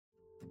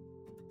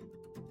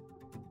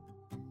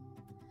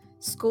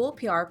School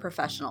PR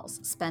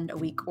professionals spend a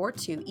week or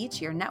two each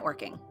year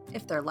networking,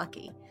 if they're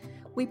lucky.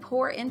 We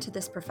pour into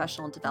this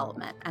professional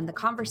development, and the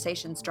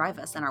conversations drive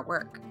us in our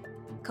work.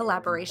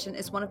 Collaboration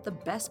is one of the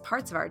best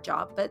parts of our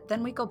job, but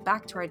then we go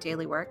back to our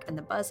daily work and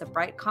the buzz of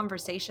bright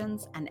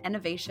conversations and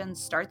innovation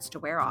starts to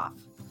wear off.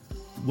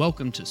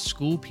 Welcome to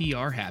School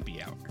PR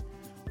Happy Hour.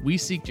 We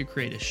seek to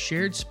create a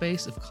shared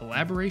space of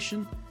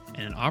collaboration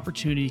and an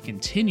opportunity to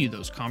continue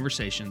those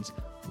conversations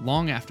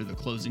long after the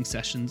closing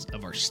sessions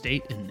of our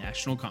state and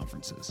national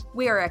conferences.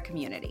 We are a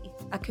community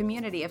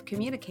of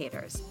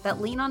communicators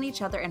that lean on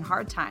each other in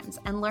hard times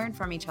and learn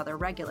from each other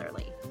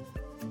regularly.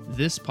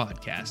 This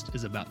podcast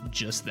is about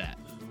just that,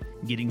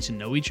 getting to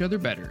know each other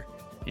better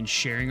and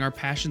sharing our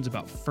passions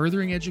about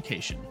furthering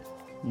education,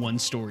 one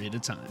story at a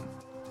time.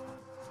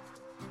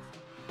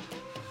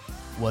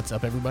 What's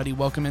up, everybody?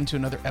 Welcome into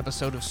another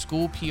episode of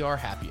School PR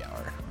Happy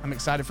Hour. I'm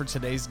excited for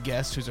today's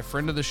guest, who's a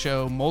friend of the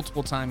show,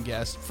 multiple-time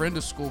guest, friend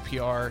of School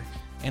PR,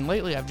 and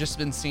lately I've just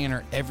been seeing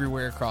her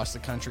everywhere across the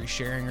country,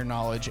 sharing her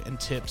knowledge and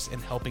tips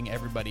and helping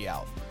everybody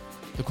out.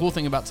 The cool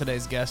thing about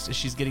today's guest is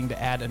she's getting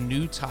to add a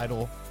new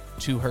title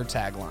to her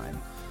tagline.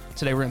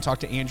 Today we're going to talk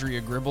to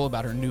Andrea Gribble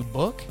about her new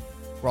book.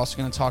 We're also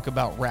going to talk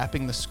about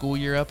wrapping the school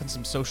year up and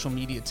some social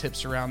media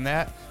tips around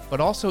that,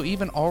 but also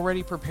even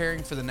already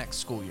preparing for the next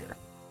school year.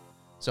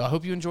 So I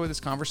hope you enjoy this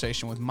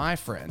conversation with my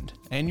friend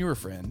and your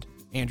friend,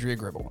 Andrea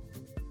Gribble.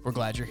 We're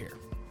glad you're here.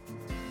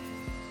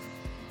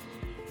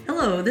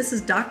 Hello, this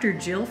is Dr.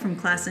 Jill from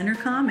Class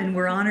Intercom, and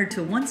we're honored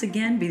to once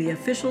again be the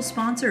official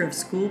sponsor of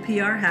School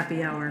PR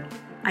Happy Hour.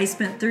 I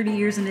spent 30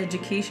 years in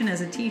education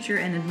as a teacher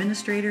and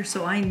administrator,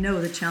 so I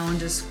know the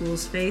challenges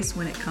schools face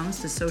when it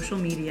comes to social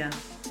media.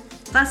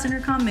 Class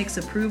Intercom makes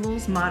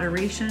approvals,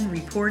 moderation,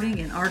 reporting,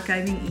 and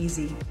archiving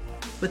easy.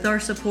 With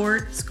our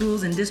support,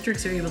 schools and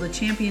districts are able to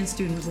champion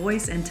student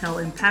voice and tell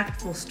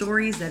impactful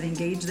stories that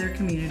engage their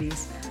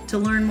communities. To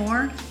learn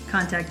more,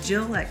 contact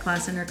Jill at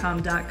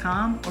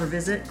classintercom.com or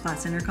visit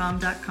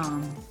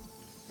classintercom.com.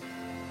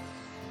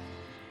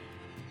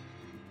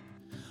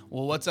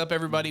 Well, what's up,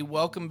 everybody?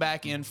 Welcome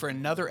back in for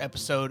another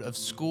episode of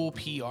School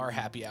PR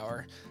Happy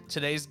Hour.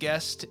 Today's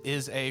guest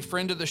is a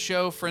friend of the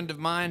show, friend of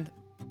mine,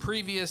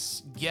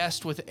 previous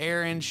guest with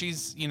Erin.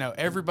 She's,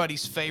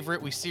 everybody's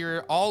favorite. We see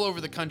her all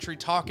over the country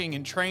talking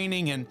and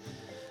training and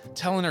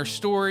telling her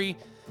story.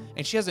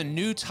 And she has a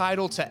new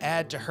title to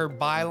add to her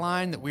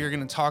byline that we are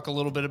going to talk a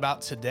little bit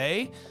about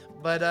today.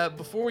 But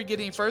before we get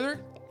any further,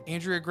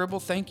 Andrea Gribble,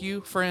 thank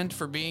you, friend,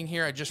 for being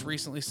here. I just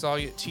recently saw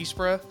you at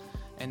TSPRA,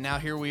 and now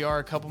here we are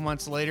a couple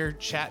months later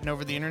chatting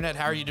over the internet.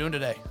 How are you doing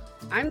today?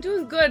 I'm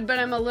doing good, but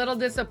I'm a little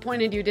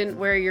disappointed you didn't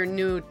wear your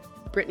new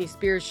Britney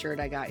Spears shirt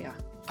I got you.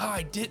 Oh,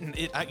 I didn't.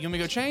 You want me to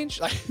go change?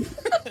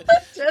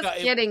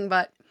 Kidding,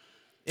 but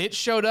it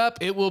showed up.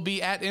 It will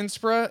be at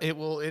INSPRA.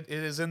 It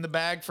is in the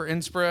bag for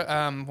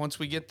INSPRA once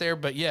we get there.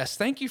 But yes,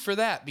 thank you for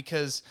that,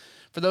 because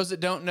for those that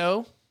don't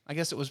know, I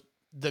guess it was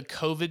the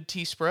COVID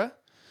TSPRA.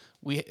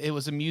 It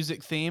was a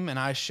music theme, and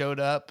I showed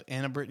up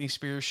in a Britney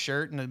Spears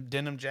shirt and a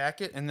denim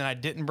jacket, and then I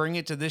didn't bring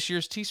it to this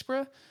year's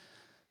TSPRA.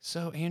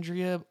 So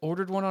Andrea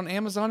ordered one on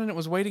Amazon, and it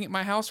was waiting at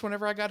my house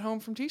whenever I got home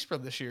from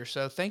TSPRA this year.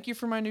 So thank you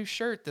for my new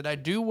shirt that I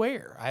do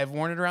wear. I have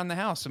worn it around the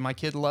house, and my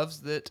kid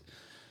loves that,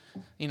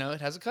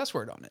 it has a cuss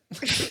word on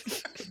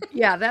it.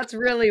 yeah, that's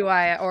really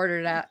why I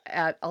ordered it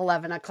at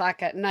 11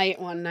 o'clock at night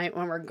one night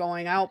when we're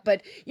going out.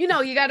 But, you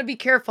got to be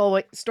careful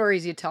what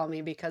stories you tell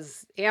me,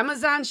 because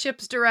Amazon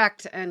ships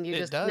direct, and you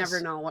just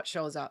never know what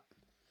shows up.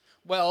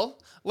 Well,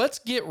 let's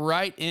get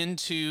right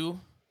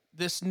into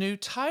this new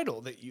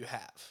title that you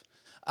have.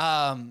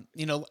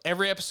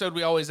 Every episode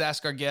we always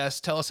ask our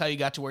guests, tell us how you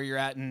got to where you're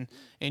at in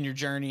your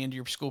journey into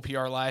your school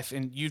PR life.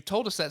 And you've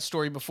told us that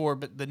story before,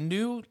 but the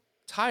new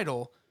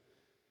title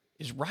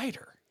is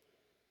writer.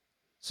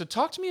 So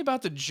talk to me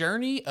about the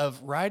journey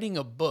of writing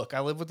a book. I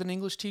live with an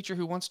English teacher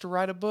who wants to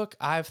write a book.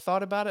 I've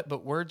thought about it,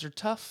 but words are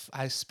tough.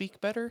 I speak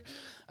better.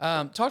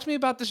 Talk to me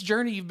about this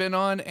journey you've been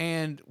on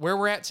and where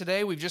we're at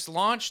today. We've just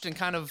launched, and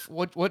kind of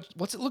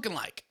what's it looking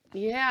like?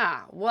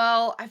 Yeah,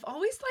 well, I've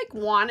always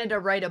wanted to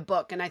write a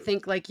book, and I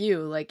think like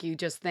you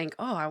just think,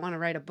 oh, I want to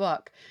write a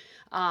book.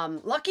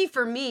 Lucky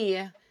for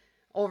me,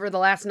 over the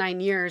last 9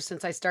 years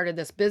since I started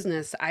this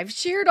business, I've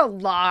shared a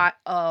lot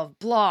of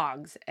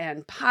blogs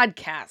and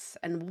podcasts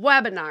and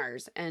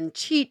webinars and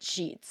cheat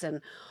sheets and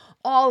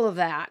all of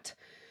that.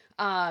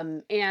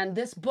 And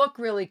this book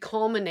really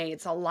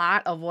culminates a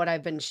lot of what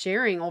I've been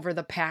sharing over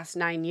the past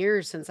 9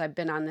 years since I've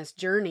been on this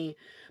journey.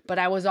 But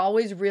I was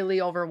always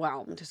really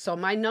overwhelmed. So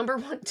my number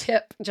one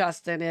tip,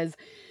 Justin, is,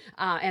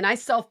 and I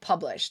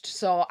self-published.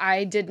 So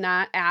I did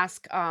not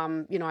ask,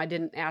 I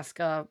didn't ask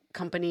a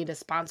company to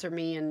sponsor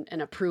me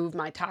and approve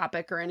my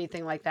topic or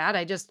anything like that.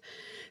 I just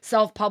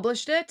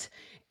self-published it.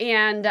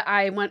 And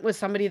I went with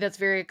somebody that's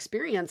very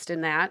experienced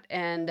in that.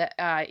 And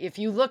if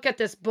you look at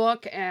this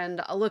book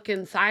and look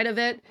inside of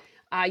it,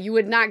 you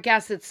would not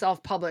guess it's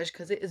self-published,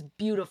 because it is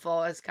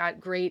beautiful. It's got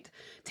great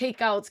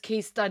takeouts,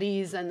 case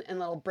studies, and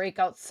little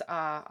breakouts,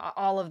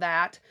 all of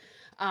that.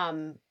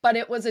 But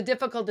it was a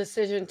difficult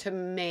decision to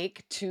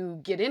make to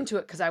get into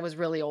it because I was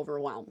really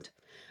overwhelmed.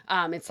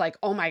 It's like,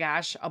 oh my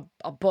gosh,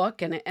 a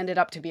book, and it ended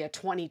up to be a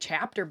 20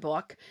 chapter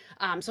book.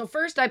 So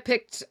first I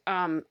picked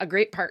a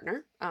great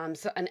partner,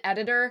 so an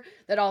editor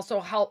that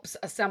also helps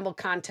assemble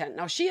content.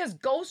 Now she has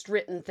ghost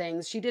written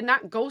things. She did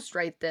not ghost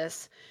write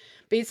this.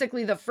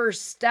 Basically, the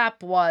first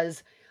step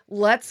was,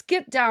 let's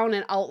get down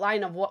an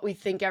outline of what we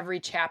think every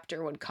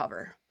chapter would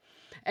cover.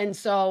 And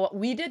so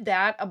we did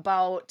that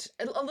about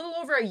a little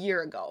over a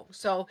year ago.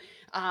 So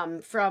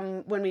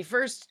from when we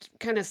first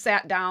kind of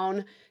sat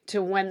down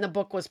to when the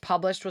book was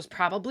published was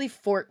probably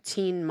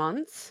 14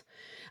 months.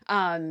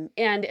 And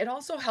it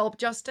also helped,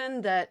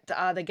 Justin, that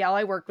the gal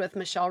I worked with,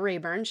 Michelle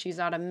Rayburn, she's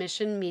out of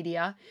Mission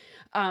Media.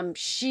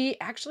 She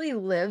actually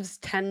lives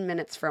 10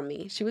 minutes from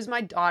me. She was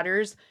my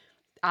daughter's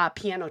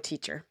piano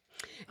teacher.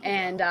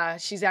 And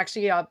she's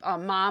actually a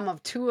mom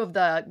of two of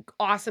the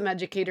awesome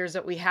educators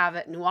that we have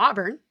at New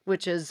Auburn,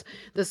 which is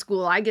the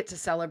school I get to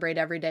celebrate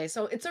every day.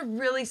 So it's a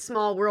really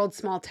small world,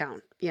 small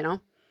town, you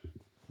know?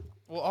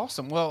 Well,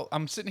 awesome. Well,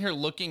 I'm sitting here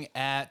looking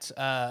at,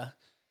 the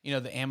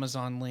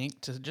Amazon link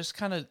to just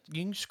kind of,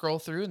 you can scroll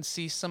through and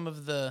see some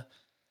of the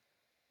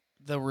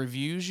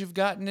reviews you've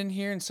gotten in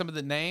here and some of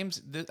the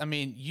names. I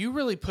mean, you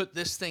really put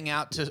this thing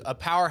out to a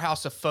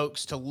powerhouse of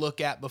folks to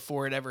look at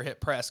before it ever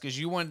hit press, because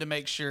you wanted to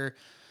make sure,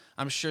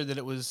 I'm sure, that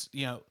it was,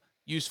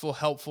 useful,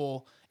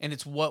 helpful, and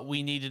it's what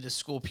we needed as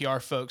school PR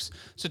folks.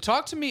 So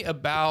talk to me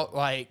about,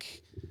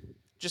 like,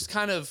 just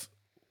kind of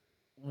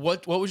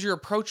what was your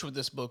approach with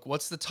this book?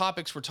 What's the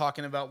topics we're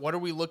talking about? What are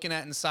we looking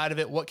at inside of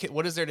it?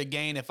 What is there to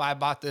gain if I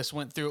bought this,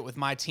 went through it with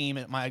my team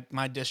at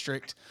my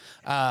district?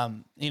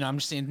 I'm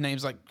just seeing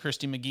names like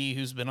Christy McGee,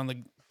 who's been on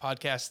the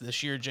podcast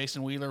this year.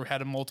 Jason Wheeler, had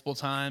him multiple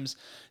times.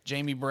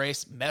 Jamie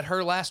Brace, met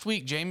her last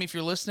week. Jamie, if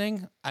you're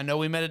listening, I know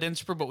we met at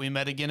Inspur, but we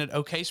met again at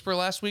OK Spur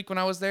last week when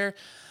I was there.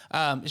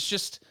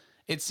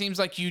 It seems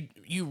like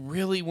you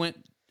really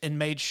went and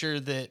made sure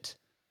that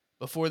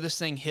before this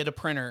thing hit a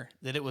printer,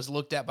 that it was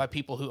looked at by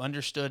people who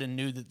understood and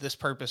knew that the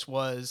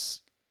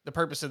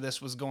purpose of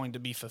this was going to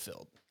be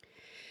fulfilled.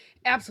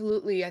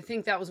 Absolutely. I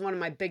think that was one of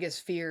my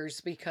biggest fears,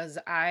 because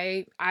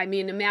I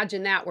mean,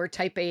 imagine that we're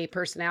type A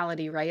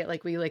personality, right?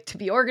 Like, we like to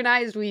be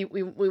organized. We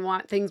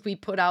want things we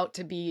put out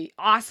to be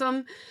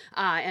awesome,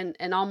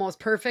 and almost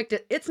perfect.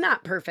 It's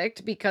not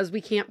perfect, because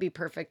we can't be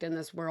perfect in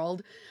this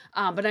world.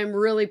 But I'm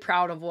really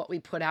proud of what we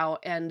put out.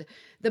 And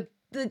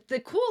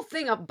the cool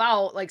thing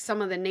about, like, some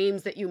of the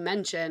names that you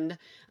mentioned,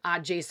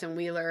 Jason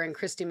Wheeler and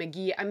Christy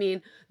McGee, I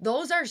mean,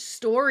 those are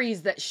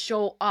stories that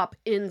show up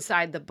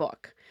inside the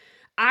book.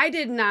 I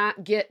did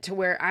not get to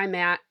where I'm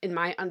at in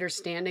my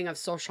understanding of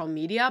social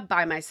media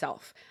by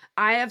myself.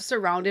 I have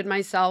surrounded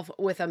myself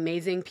with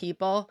amazing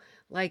people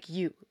like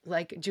you,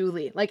 like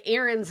Julie, like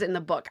Aaron's in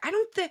the book. I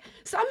don't think,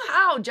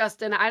 somehow,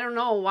 Justin, I don't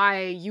know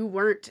why you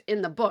weren't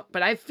in the book,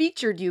 but I've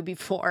featured you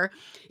before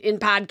in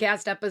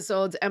podcast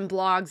episodes and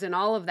blogs and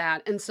all of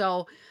that. And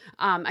so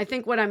I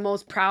think what I'm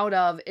most proud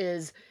of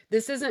is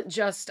this isn't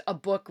just a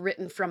book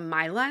written from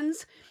my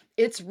lens.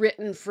 It's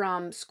written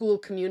from school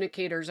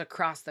communicators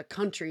across the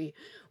country,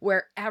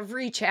 where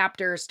every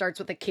chapter starts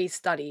with a case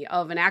study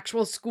of an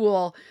actual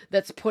school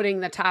that's putting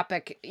the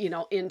topic,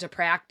 into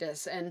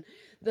practice. And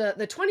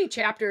the 20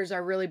 chapters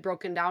are really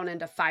broken down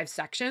into 5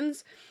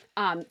 sections.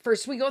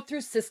 First, we go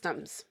through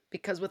systems,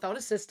 because without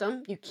a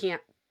system, you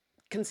can't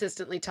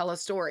consistently tell a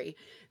story.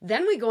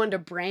 Then we go into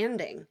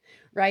branding,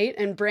 right?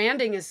 And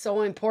branding is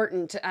so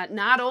important,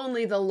 not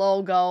only the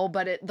logo,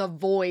 but the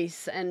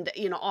voice and,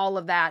 all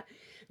of that.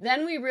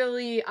 Then we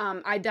really,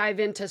 I dive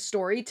into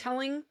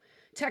storytelling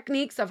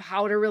techniques of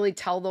how to really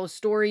tell those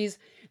stories.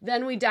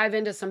 Then we dive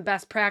into some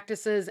best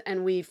practices,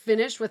 and we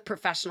finish with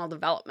professional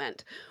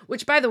development,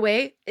 which, by the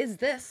way, is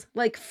this.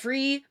 Like,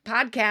 free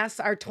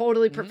podcasts are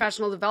totally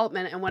professional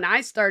development. And when I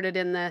started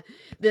in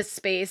this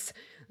space,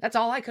 that's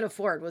all I could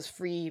afford was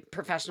free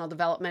professional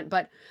development.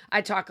 But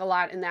I talk a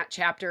lot in that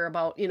chapter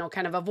about,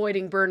 kind of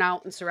avoiding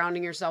burnout and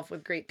surrounding yourself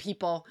with great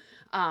people.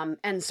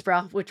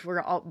 NSPRA, which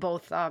we're all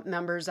both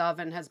members of,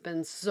 and has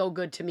been so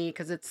good to me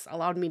because it's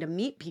allowed me to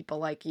meet people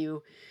like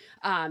you.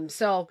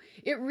 So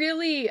it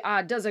really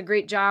does a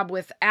great job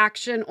with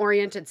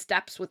action-oriented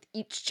steps with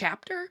each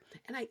chapter.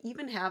 And I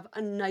even have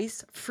a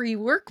nice free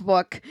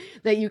workbook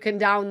that you can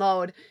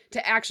download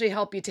to actually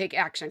help you take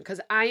action. Because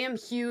I am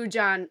huge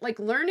on, like,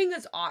 learning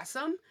is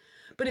awesome,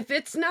 but if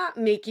it's not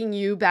making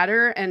you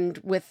better, and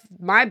with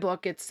my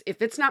book,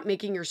 if it's not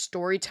making your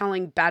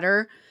storytelling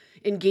better,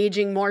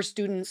 engaging more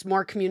students,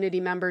 more community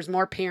members,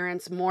 more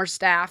parents, more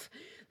staff,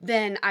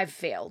 then I've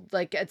failed.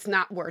 Like, it's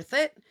not worth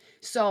it.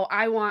 So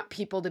I want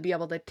people to be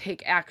able to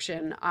take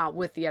action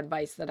with the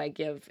advice that I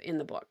give in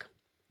the book.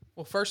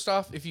 Well, first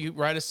off, if you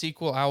write a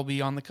sequel, I'll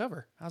be on the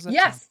cover. How's that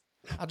Yes.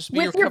 sound? I'll just be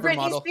with your your cover Britney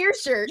model.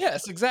 Spears shirt.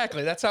 Yes,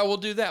 exactly. That's how we'll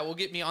do that. We'll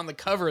get me on the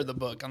cover of the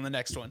book on the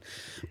next one.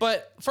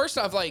 But first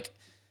off, like,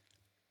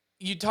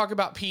 you talk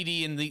about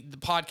PD and the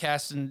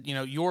podcast, and,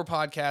 your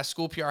podcast,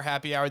 School PR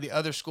Happy Hour, the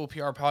other School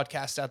PR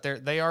podcasts out there,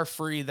 they are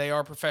free. They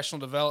are professional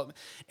development.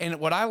 And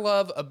what I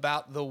love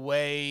about the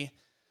way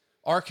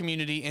our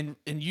community, and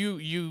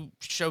you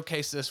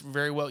showcase this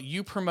very well.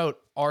 You promote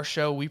our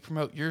show, we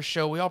promote your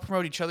show, we all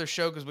promote each other's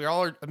show because we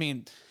all are. I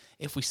mean,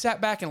 if we sat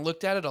back and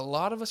looked at it, a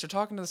lot of us are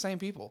talking to the same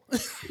people.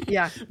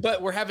 Yeah.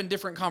 But we're having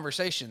different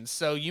conversations.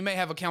 So you may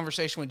have a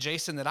conversation with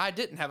Jason that I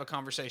didn't have a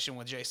conversation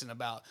with Jason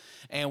about.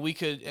 And we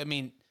could, I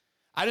mean,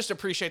 I just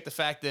appreciate the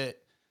fact that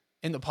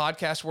in the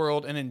podcast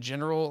world and in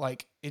general,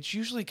 like, it's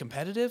usually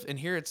competitive. And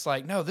here it's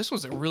like, no, this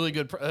was a really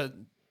good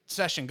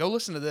session. Go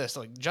listen to this.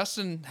 Like,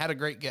 Justin had a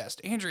great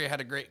guest. Andrea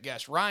had a great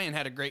guest. Ryan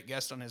had a great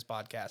guest on his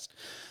podcast.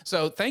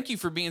 So thank you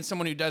for being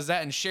someone who does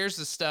that and shares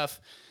this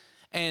stuff.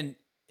 And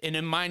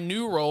in my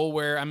new role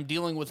where I'm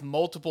dealing with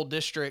multiple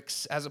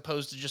districts as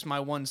opposed to just my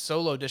one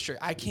solo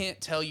district, I can't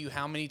tell you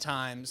how many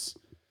times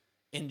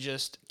in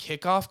just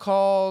kickoff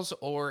calls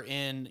or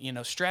in, you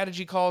know,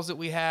 strategy calls that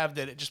we have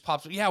that it just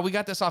pops up. Yeah, we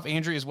got this off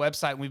Andrea's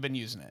website and we've been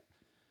using it.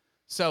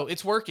 So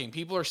it's working.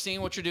 People are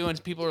seeing what you're doing.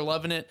 People are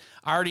loving it.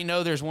 I already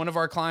know there's one of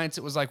our clients.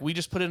 It was like, we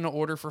just put in an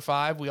order for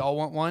 5. We all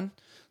want one.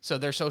 So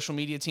their social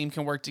media team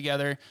can work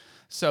together.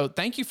 So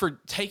thank you for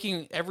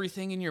taking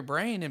everything in your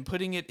brain and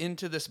putting it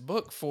into this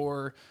book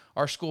for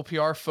our School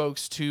PR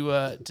folks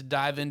to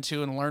dive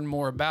into and learn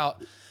more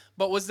about.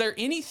 But was there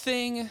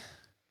anything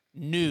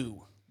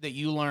new that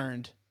you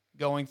learned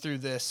going through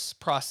this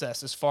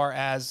process as far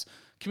as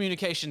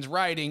communications,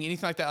 writing,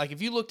 anything like that? Like,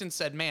 if you looked and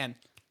said, man,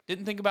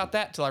 didn't think about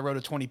that till I wrote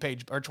a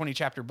 20-page or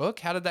 20-chapter book.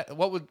 How did that,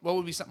 what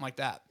would be something like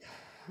that?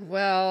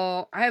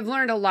 Well, I've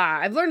learned a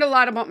lot. I've learned a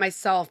lot about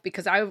myself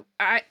because I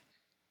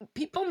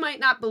people might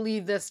not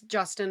believe this,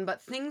 Justin, but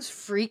things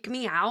freak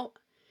me out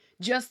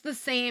just the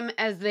same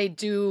as they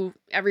do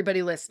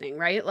everybody listening,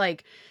 right?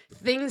 Like,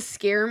 things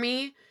scare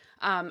me.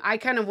 I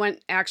kind of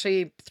went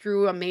actually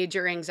through a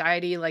major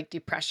anxiety, like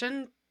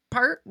depression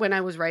part when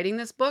I was writing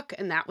this book,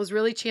 and that was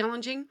really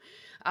challenging.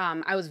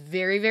 I was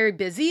very, very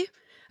busy.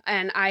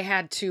 And I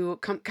had to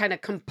kind of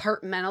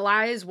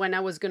compartmentalize when I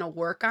was going to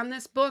work on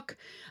this book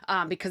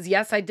because,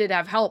 yes, I did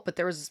have help, but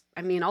there was,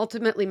 I mean,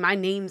 ultimately my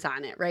name's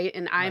on it, right?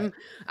 And I'm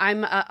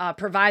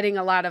providing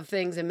a lot of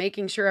things and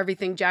making sure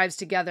everything jives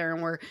together,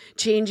 and we're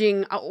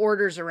changing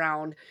orders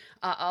around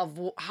of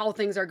how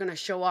things are going to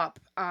show up.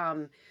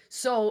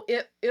 So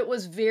it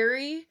was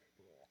very,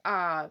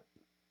 I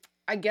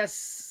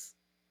guess,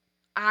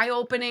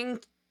 eye-opening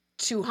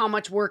to how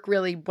much work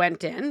really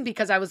went in,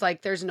 because I was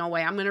like, there's no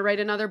way I'm going to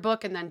write another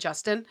book. And then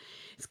Justin,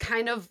 it's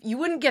kind of, you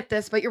wouldn't get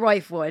this, but your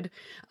wife would.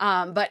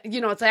 But you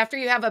know, it's after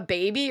you have a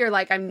baby, you're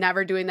like, I'm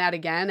never doing that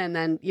again. And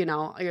then, you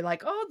know, you're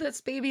like, oh, this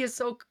baby is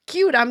so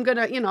cute. I'm going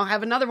to, you know,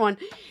 have another one.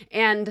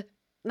 And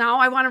now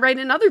I want to write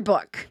another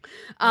book.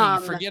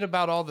 You forget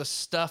about all the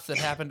stuff that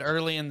happened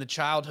early in the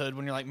childhood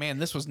when you're like, man,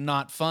 this was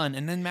not fun.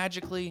 And then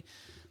magically,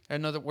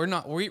 another, we're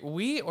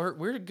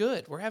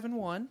good. We're having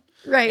one.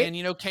 Right. And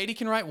you know, Katie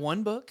can write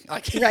one book.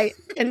 Right.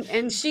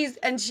 And she's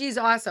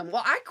awesome.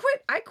 Well, I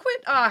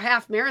quit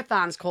half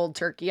marathons cold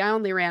turkey. I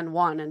only ran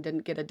one and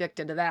didn't get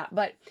addicted to that.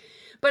 But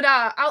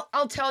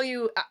I'll tell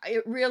you,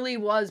 it really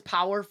was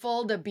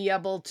powerful to be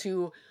able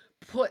to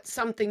put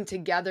something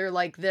together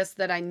like this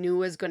that I knew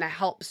was going to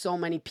help so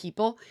many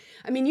people.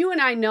 I mean, you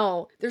and I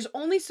know there's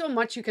only so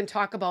much you can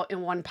talk about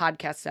in one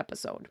podcast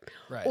episode.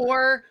 Right.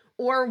 Or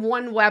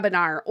one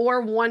webinar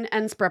or one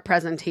NSPRA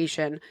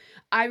presentation.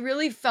 I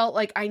really felt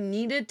like I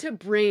needed to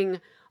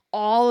bring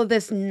all of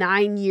this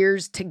 9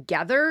 years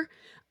together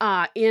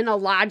in a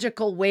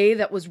logical way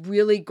that was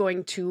really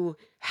going to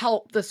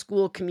help the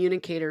school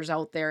communicators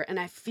out there. And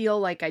I feel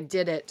like I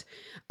did it.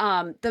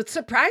 The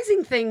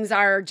surprising things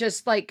are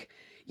just like,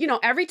 you know,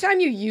 every time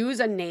you use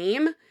a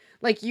name,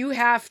 like, you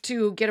have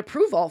to get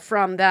approval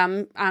from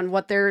them on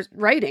what they're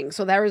writing.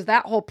 So there was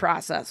that whole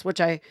process,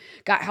 which I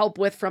got help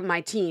with from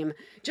my team,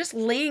 just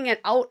laying it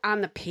out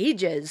on the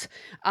pages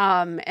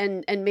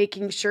and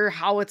making sure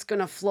how it's going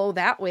to flow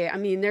that way. I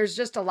mean, there's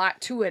just a lot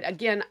to it.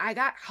 Again, I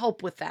got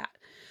help with that.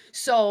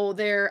 So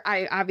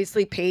I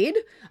obviously paid,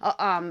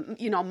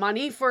 you know,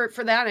 money for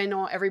that. I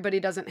know everybody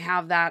doesn't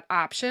have that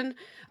option,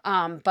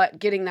 but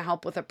getting the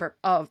help with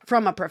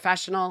from a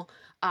professional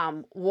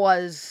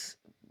was,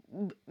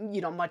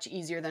 you know, much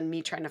easier than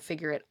me trying to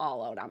figure it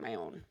all out on my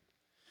own.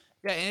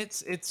 Yeah, and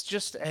it's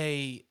just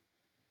it's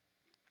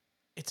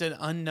an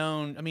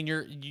unknown. I mean,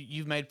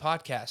 you've made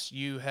podcasts.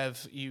 You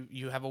have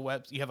you have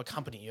a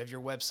company. You have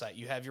your website.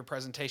 You have your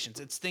presentations.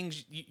 It's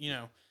things you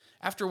know.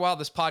 After a while,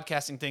 this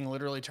podcasting thing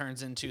literally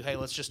turns into, hey,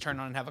 let's just turn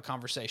on and have a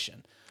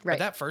conversation. Right.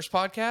 But that first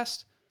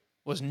podcast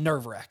was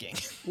nerve-wracking.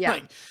 Yeah.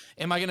 Like,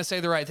 am I going to say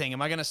the right thing?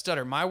 Am I going to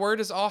stutter? My word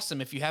is awesome.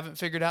 If you haven't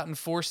figured out in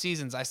 4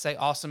 seasons, I say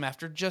awesome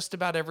after just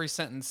about every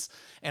sentence,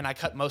 and I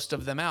cut most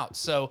of them out.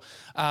 So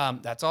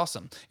that's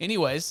awesome.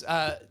 Anyways,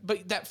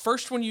 but that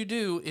first one you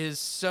do is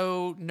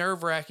so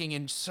nerve-wracking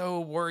and so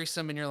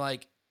worrisome, and you're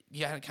like,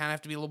 you kind of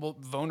have to be a little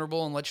bit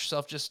vulnerable and let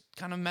yourself just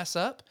kind of mess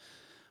up.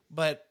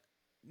 But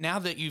now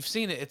that you've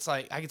seen it, it's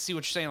like, I can see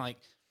what you're saying. Like,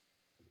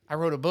 I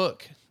wrote a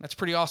book. That's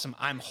pretty awesome.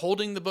 I'm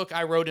holding the book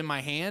I wrote in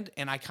my hand,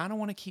 and I kind of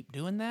want to keep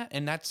doing that.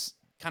 And that's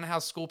kind of how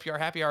School PR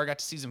Happy Hour got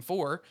to season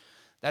 4.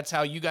 That's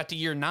how you got to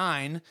year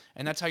 9,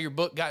 and that's how your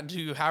book got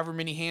into however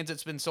many hands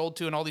it's been sold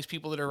to and all these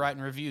people that are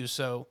writing reviews.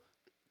 So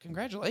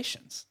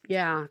congratulations.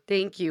 Yeah,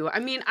 thank you. I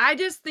mean, I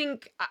just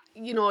think,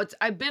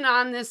 I've been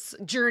on this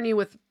journey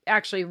with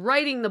actually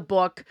writing the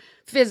book,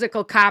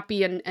 physical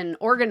copy, and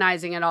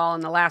organizing it all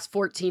in the last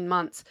 14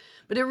 months.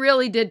 But it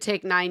really did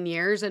take 9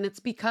 years. And it's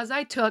because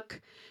I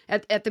took,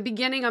 at the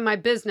beginning of my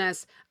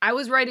business, I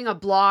was writing a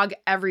blog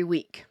every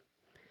week.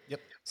 Yep.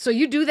 So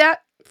you do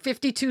that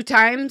 52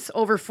 times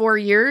over 4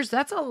 years.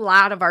 That's a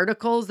lot of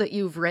articles that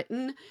you've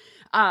written.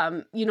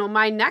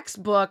 My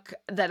next book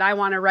that I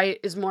want to write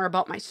is more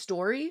about my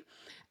story.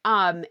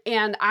 And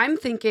I'm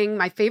thinking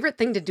my favorite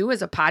thing to do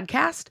is a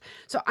podcast.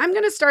 So I'm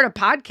going to start a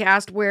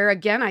podcast where,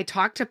 again, I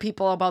talk to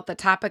people about the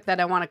topic that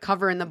I want to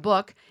cover in the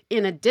book,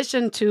 in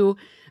addition to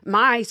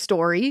my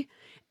story.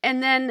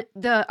 And then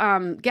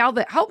the gal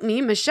that helped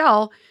me,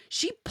 Michelle,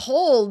 she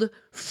pulled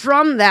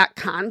from that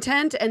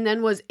content and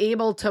then was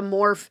able to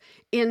morph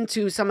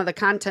into some of the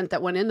content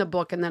that went in the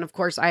book. And then, of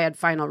course, I had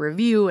final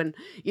review and,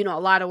 a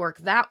lot of work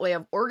that way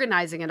of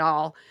organizing it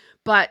all.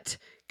 But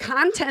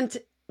content,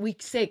 we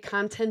say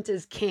content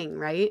is king,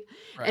 right?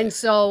 And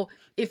so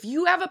if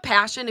you have a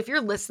passion, if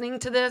you're listening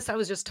to this, I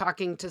was just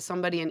talking to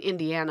somebody in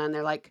Indiana and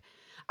they're like,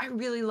 I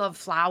really love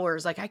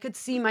flowers. Like I could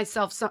see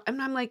myself.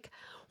 And I'm like,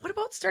 what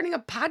about starting a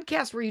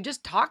podcast where you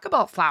just talk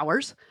about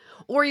flowers,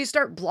 or you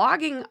start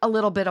blogging a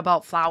little bit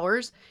about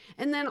flowers,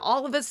 and then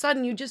all of a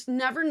sudden you just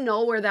never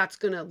know where that's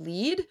going to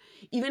lead,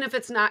 even if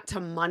it's not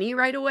to money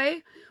right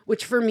away,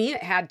 which for me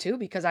it had to,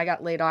 because I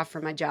got laid off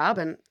from my job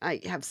and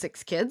I have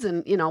 6 kids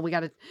and, we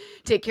got to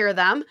take care of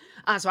them.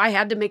 So I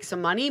had to make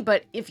some money.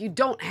 But if you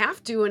don't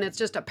have to, and it's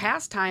just a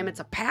pastime, it's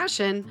a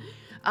passion,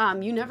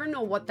 you never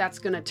know what that's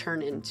going to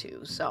turn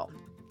into. So.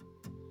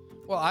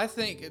 Well, I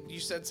think you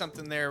said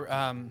something there,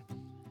 and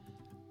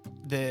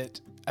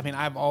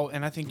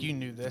I think you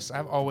knew this.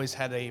 I've always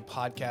had a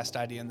podcast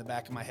idea in the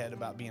back of my head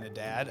about being a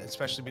dad,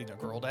 especially being a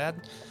girl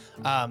dad.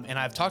 And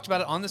I've talked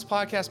about it on this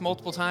podcast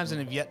multiple times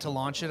and have yet to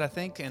launch it, I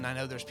think. And I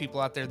know there's people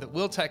out there that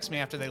will text me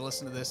after they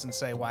listen to this and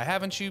say, why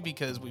haven't you?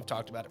 Because we've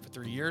talked about it for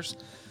 3 years.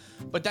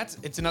 But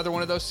it's another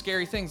one of those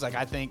scary things. Like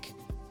I think,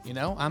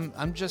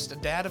 I'm just a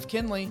dad of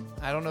Kinley.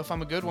 I don't know if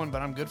I'm a good one,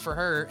 but I'm good for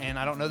her, and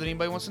I don't know that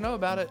anybody wants to know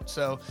about it.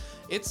 So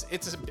it's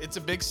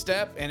a big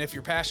step, and if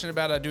you're passionate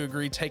about it, I do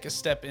agree, take a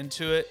step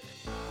into it.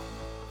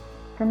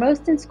 For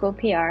most in school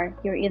PR,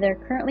 you're either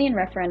currently in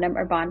referendum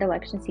or bond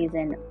election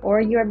season, or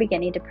you are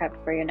beginning to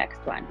prep for your next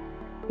one.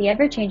 The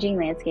ever-changing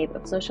landscape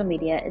of social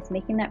media is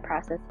making that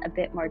process a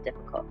bit more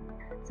difficult.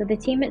 So the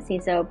team at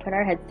CISO put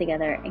our heads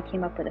together and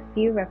came up with a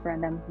few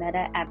referendum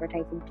meta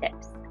advertising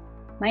tips.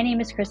 My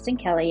name is Kristen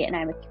Kelly, and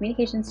I'm a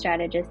communications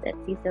strategist at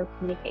CISO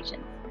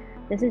Communications.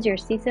 This is your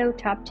CISO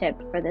top tip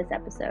for this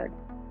episode.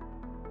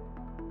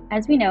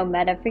 As we know,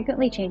 Meta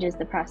frequently changes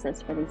the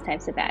process for these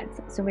types of ads,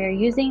 so we are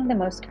using the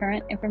most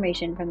current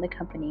information from the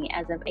company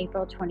as of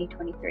April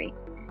 2023.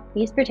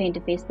 These pertain to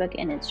Facebook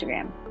and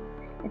Instagram.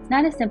 It's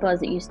not as simple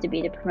as it used to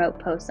be to promote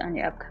posts on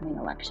your upcoming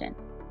election.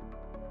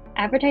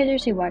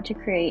 Advertisers who want to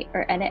create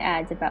or edit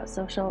ads about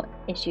social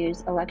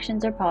issues,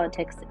 elections, or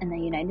politics in the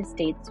United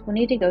States will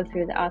need to go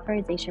through the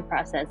authorization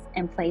process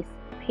and place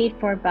paid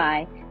for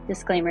by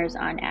disclaimers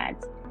on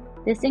ads.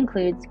 This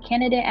includes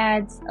candidate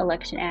ads,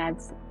 election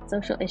ads,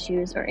 social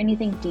issues, or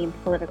anything deemed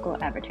political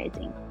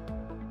advertising.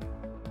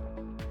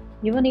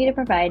 You will need to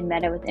provide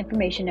Meta with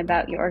information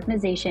about your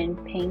organization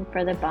paying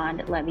for the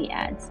bond levy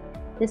ads.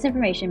 This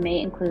information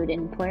may include an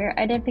employer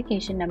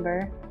identification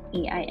number,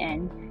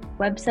 EIN,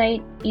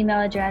 website, email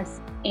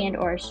address,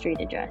 and/or street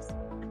address.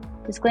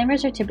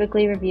 Disclaimers are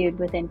typically reviewed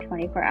within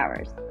 24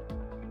 hours.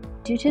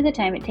 Due to the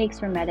time it takes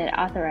for Meta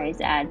to authorize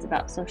ads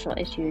about social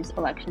issues,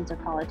 elections, or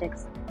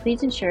politics,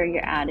 please ensure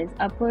your ad is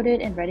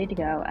uploaded and ready to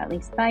go at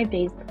least 5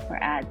 days before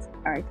ads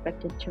are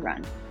expected to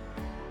run.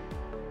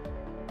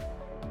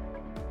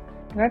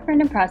 The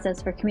referendum process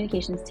for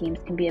communications teams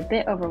can be a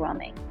bit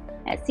overwhelming.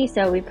 At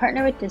CISO, we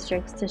partner with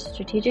districts to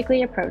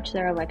strategically approach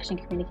their election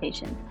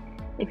communications.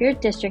 If your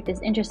district is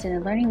interested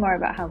in learning more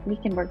about how we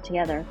can work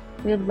together,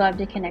 we would love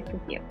to connect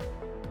with you.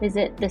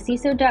 Visit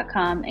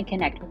theciso.com and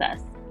connect with us.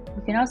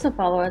 You can also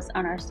follow us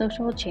on our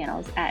social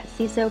channels at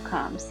CISO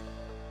Comms.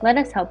 Let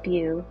us help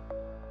you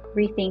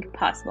rethink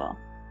possible.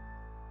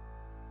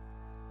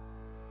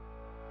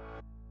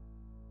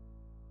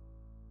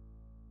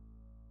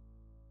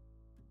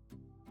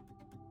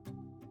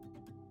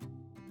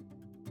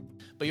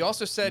 But you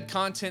also said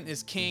content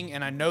is king,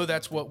 and I know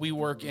that's what we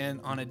work in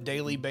on a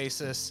daily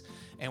basis.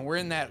 And we're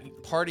in that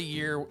part of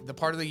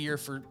the year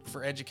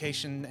for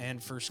education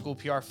and for school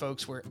PR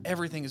folks where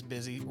everything is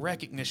busy.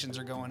 Recognitions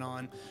are going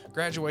on.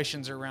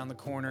 Graduations are around the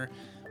corner.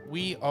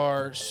 We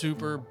are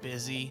super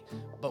busy,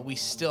 but we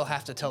still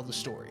have to tell the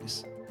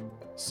stories.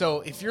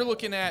 So if you're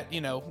looking at,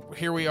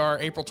 here we are,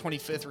 April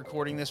 25th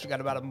recording this. We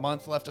got about a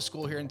month left of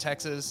school here in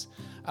Texas.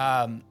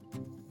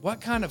 What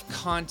kind of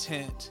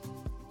content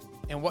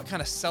and what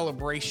kind of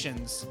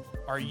celebrations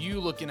are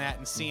you looking at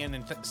and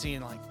seeing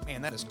seeing like,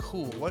 man, that is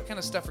cool? What kind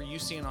of stuff are you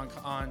seeing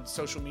on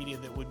social media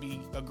that would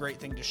be a great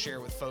thing to share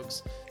with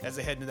folks as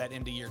they head into that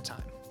end of year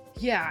time?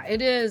 Yeah,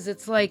 it is.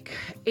 It's like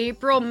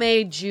April,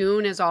 May,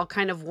 June is all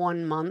kind of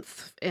 1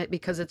 month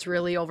because it's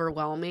really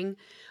overwhelming.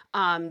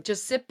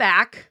 Just sit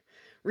back,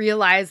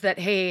 realize that,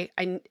 hey,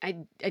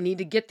 I need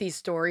to get these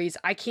stories.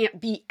 I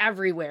can't be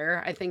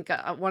everywhere. I think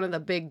one of the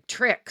big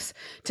tricks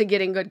to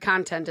getting good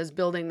content is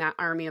building that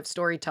army of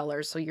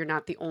storytellers so you're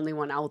not the only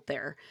one out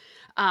there.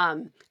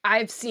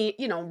 I've seen,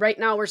 right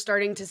now we're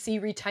starting to see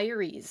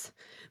retirees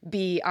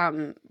be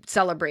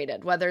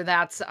celebrated, whether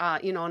that's,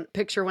 a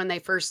picture when they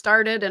first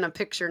started and a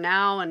picture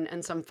now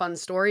and some fun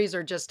stories,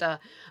 or just a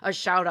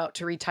shout out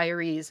to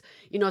retirees.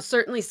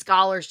 Certainly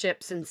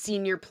scholarships and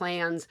senior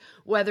plans,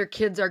 whether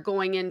kids are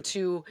going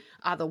into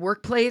the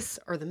workplace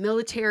or the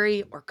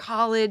military or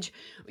college,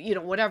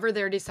 whatever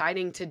they're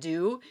deciding to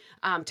do,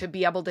 to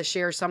be able to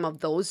share some of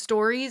those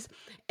stories.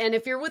 And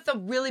if you're with a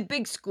really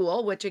big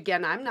school, which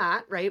again, I'm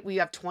not, right? We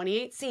have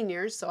 28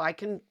 seniors, so I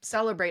can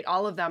celebrate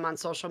all of them on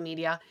social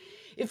media.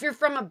 If you're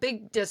from a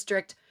big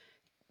district,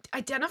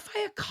 identify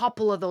a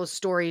couple of those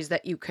stories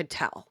that you could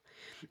tell.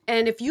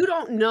 And if you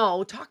don't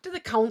know, talk to the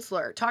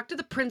counselor, talk to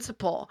the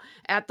principal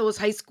at those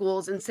high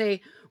schools and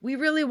say, we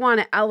really want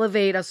to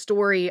elevate a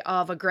story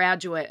of a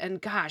graduate.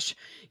 And gosh,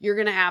 you're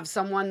going to have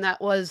someone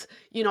that was,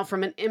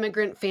 from an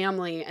immigrant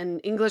family and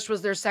English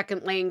was their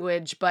second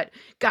language, but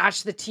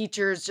gosh, the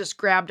teachers just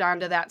grabbed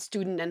onto that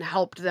student and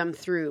helped them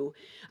through.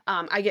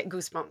 I get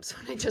goosebumps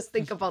when I just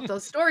think about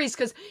those stories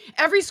because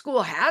every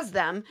school has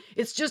them.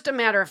 It's just a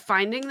matter of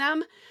finding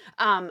them.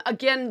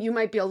 Again, you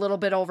might be a little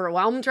bit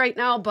overwhelmed right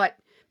now, but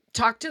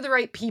talk to the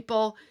right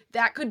people.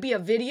 That could be a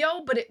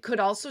video, but it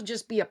could also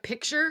just be a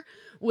picture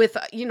with,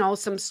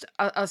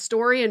 a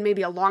story and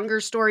maybe a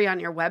longer story on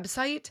your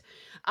website.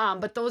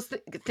 But those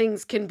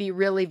things can be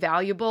really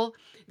valuable.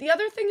 The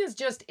other thing is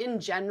just in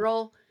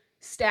general,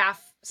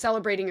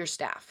 celebrating your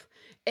staff.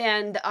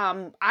 And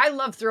I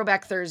love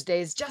Throwback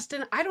Thursdays.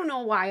 Justin, I don't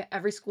know why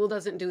every school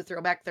doesn't do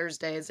Throwback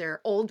Thursdays. They're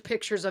old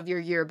pictures of your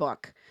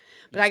yearbook.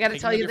 But I got to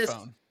tell you this.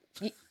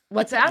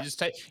 What's that?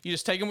 You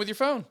just take them with your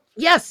phone.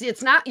 Yes,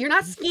 you're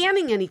not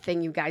scanning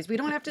anything, you guys. We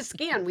don't have to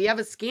scan. We have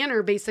a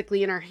scanner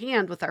basically in our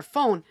hand with our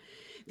phone.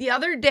 The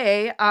other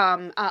day,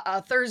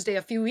 a Thursday,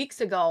 a few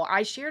weeks ago,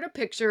 I shared a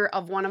picture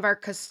of one of our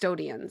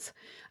custodians.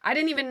 I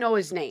didn't even know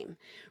his name,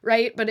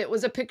 right? But it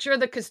was a picture of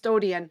the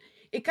custodian.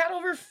 It got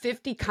over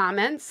 50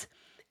 comments,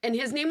 and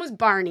his name was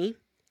Barney.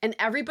 And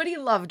everybody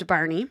loved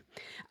Barney.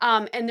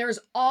 And there's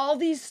all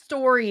these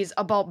stories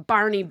about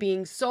Barney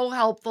being so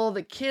helpful.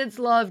 The kids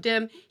loved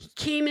him. He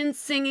came in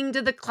singing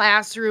to the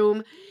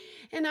classroom.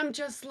 And I'm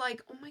just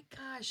like, oh my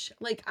gosh,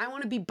 like I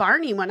want to be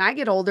Barney when I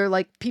get older,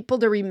 like people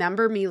to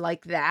remember me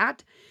like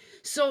that.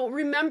 So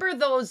remember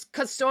those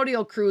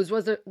custodial crews,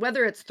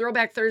 whether it's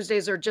Throwback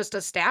Thursdays or just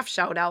a staff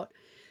shout out,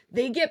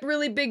 they get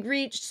really big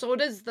reach. So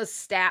does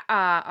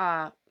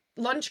the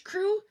lunch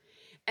crew.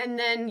 And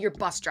then your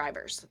bus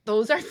drivers.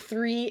 Those are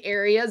 3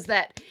 areas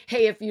that,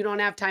 hey, if you don't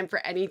have time for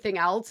anything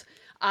else,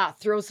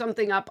 throw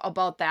something up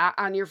about that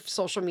on your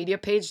social media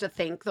page to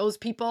thank those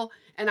people.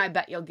 And I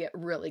bet you'll get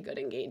really good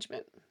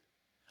engagement.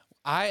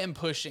 I am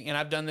pushing, and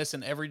I've done this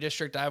in every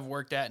district I've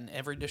worked at and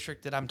every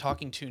district that I'm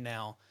talking to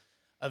now,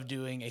 of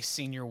doing a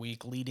senior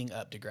week leading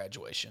up to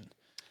graduation.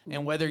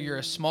 And whether you're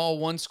a small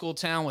one school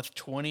town with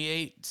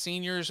 28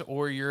 seniors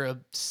or you're a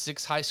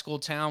 6 high school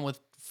town with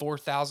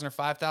 4,000 or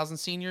 5,000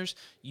 seniors,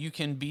 you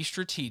can be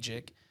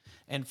strategic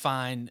and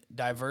find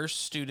diverse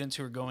students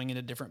who are going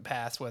into different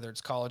paths, whether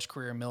it's college,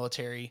 career,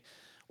 military,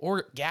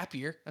 or gap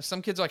year.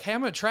 Some kids are like, hey,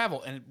 I'm going to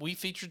travel. And we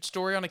featured a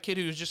story on a kid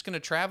who was just going to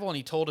travel, and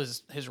he told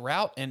his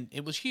route, and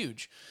it was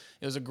huge.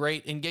 It was a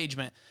great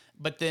engagement.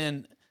 But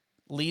then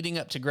leading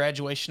up to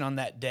graduation on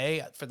that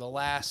day, for the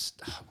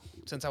last,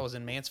 since I was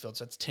in Mansfield,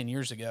 so that's 10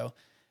 years ago,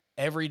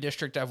 every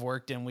district I've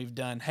worked in, we've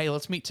done, hey,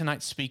 let's meet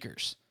tonight's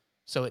speakers.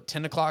 So at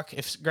 10 o'clock,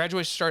 if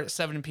graduation started at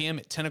 7 p.m.,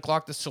 at 10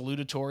 o'clock, the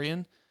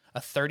salutatorian,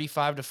 a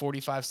 35 to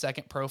 45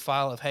 second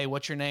profile of, hey,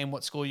 what's your name,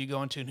 what school you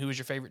going to, and who is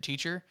your favorite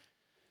teacher?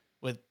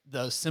 With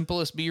the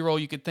simplest B-roll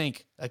you could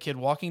think, a kid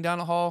walking down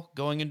a hall,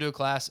 going into a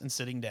class, and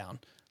sitting down.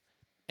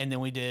 And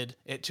then we did,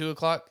 at 2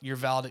 o'clock, your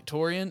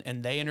valedictorian,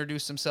 and they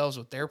introduced themselves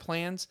with their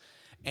plans.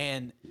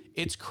 And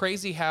it's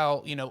crazy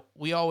how,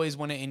 we always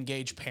want to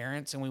engage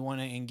parents and we want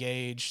to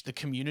engage the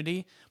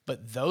community.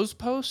 But those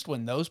posts,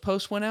 when those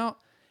posts went out,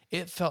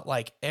 it felt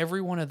like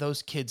every one of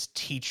those kids'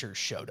 teachers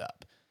showed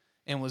up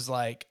and was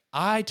like,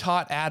 I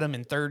taught Adam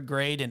in 3rd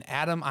grade, and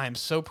Adam, I am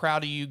so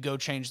proud of you. Go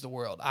change the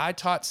world. I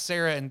taught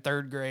Sarah in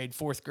 3rd grade,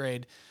 4th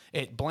grade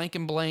at blank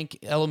and blank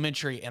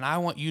elementary, and I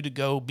want you to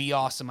go be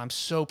awesome. I'm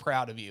so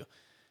proud of you.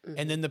 Mm-hmm.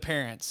 And then the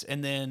parents,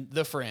 and then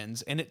the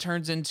friends, and it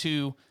turns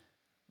into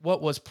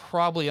what was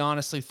probably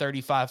honestly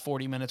 35,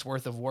 40 minutes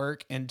worth of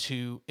work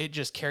into it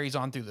just carries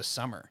on through the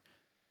summer.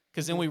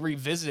 Because then we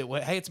revisit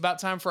it. Hey, it's about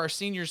time for our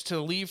seniors to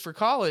leave for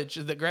college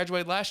that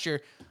graduated last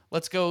year.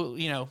 Let's go,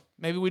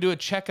 maybe we do a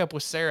checkup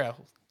with Sarah.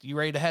 You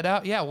ready to head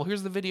out? Yeah, well,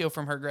 here's the video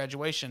from her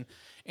graduation.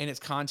 And it's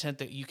content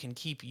that you can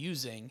keep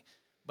using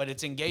but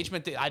it's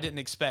engagement that I didn't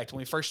expect. When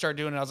we first started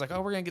doing it, I was like,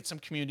 oh, we're going to get some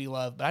community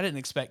love, but I didn't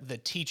expect the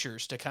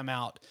teachers to come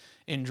out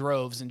in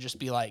droves and just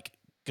be like,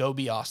 go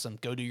be awesome,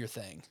 go do your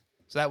thing.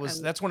 So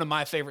that's one of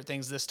my favorite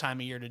things this time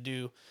of year to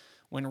do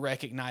when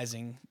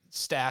recognizing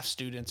staff,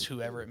 students,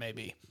 whoever it may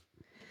be.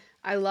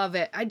 I love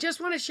it. I just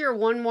want to share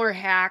one more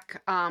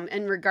hack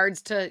in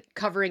regards to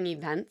covering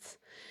events,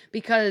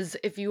 because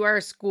if you are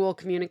a school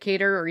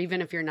communicator, or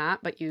even if you're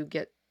not, but you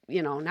get,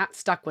 not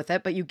stuck with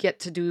it, but you get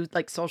to do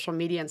like social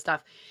media and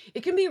stuff,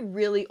 it can be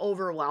really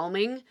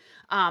overwhelming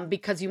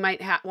because you might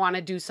want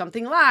to do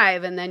something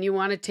live, and then you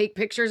want to take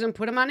pictures and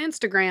put them on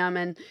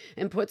Instagram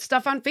and put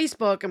stuff on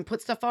Facebook and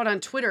put stuff out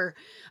on Twitter.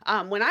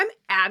 When I'm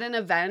at an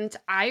event,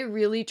 I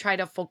really try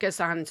to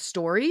focus on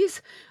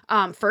stories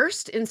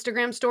first,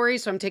 Instagram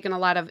stories. So I'm taking a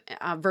lot of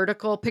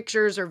vertical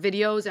pictures or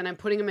videos and I'm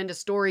putting them into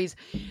stories.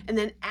 And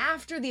then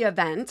after the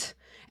event,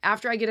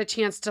 after I get a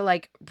chance to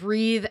like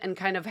breathe and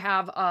kind of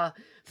have a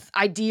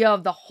idea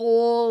of the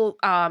whole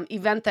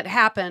event that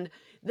happened,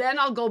 then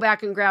I'll go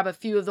back and grab a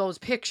few of those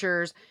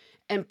pictures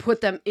and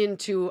put them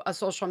into a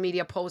social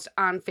media post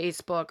on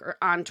Facebook or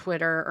on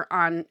Twitter or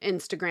on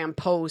Instagram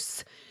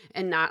posts,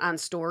 and not on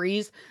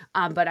stories.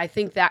 But I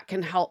think that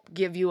can help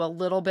give you a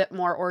little bit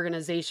more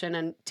organization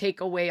and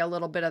take away a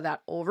little bit of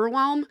that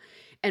overwhelm.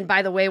 And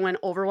by the way, when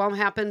overwhelm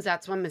happens,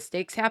 that's when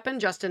mistakes happen.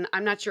 Justin,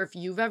 I'm not sure if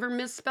you've ever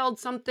misspelled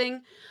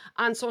something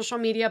on social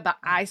media, but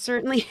I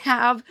certainly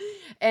have.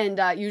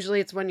 And usually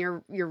it's when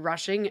you're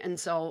rushing. And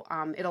so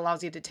it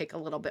allows you to take a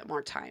little bit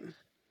more time.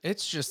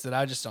 It's just that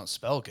I just don't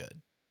spell good.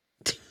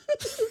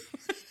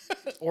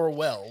 Or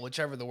well,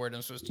 whichever the word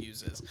I'm supposed to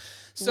use is.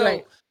 So,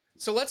 right.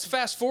 So let's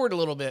fast forward a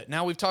little bit.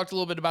 Now we've talked a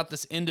little bit about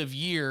this end of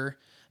year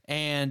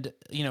and,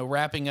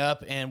 wrapping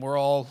up, and we're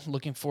all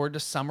looking forward to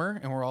summer,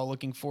 and we're all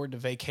looking forward to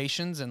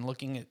vacations and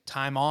looking at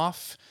time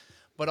off.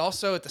 But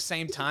also at the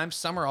same time,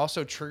 summer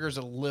also triggers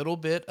a little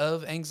bit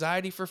of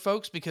anxiety for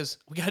folks because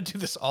we got to do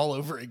this all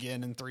over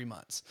again in 3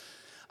 months.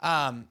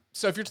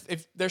 So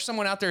if there's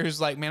someone out there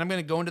who's like, man, I'm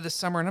going to go into this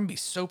summer and I'm going to be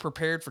so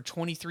prepared for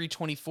 23,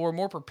 24,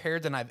 more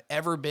prepared than I've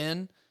ever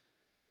been,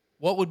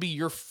 what would be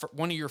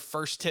one of your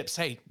first tips?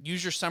 Hey,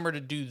 use your summer to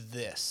do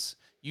this.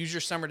 Use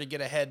your summer to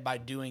get ahead by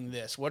doing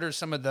this. What are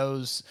some of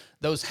those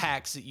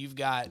hacks that you've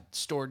got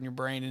stored in your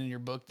brain and in your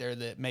book there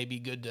that may be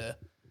good to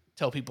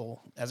tell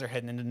people as they're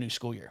heading into the new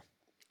school year?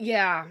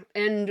 Yeah.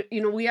 And,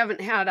 we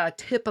haven't had a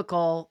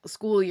typical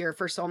school year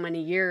for so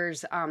many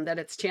years that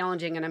it's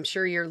challenging. And I'm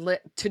sure your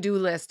to-do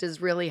list is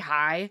really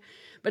high.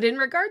 But in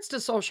regards to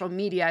social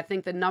media, I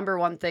think the number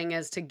one thing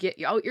is to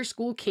get out your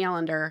school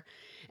calendar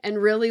and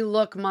really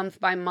look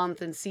month by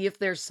month and see if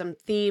there's some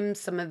themes,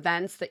 some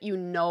events that you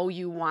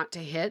want to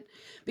hit.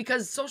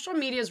 Because social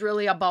media is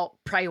really about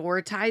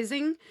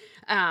prioritizing.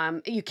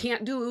 You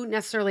can't do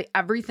necessarily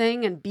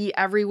everything and be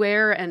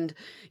everywhere and,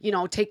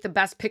 take the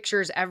best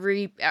pictures at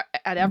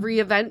every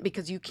event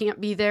because you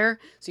can't be there.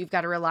 So you've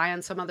got to rely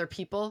on some other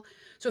people.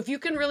 So if you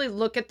can really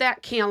look at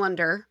that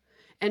calendar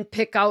and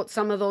pick out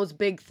some of those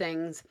big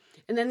things.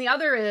 And then the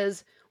other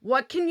is,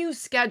 what can you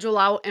schedule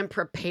out and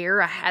prepare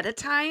ahead of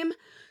time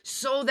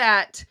so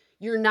that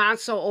you're not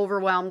so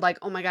overwhelmed, like,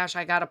 oh my gosh,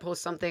 I got to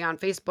post something on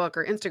Facebook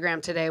or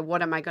Instagram today.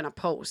 What am I going to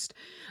post?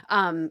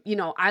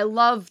 I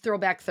love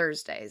Throwback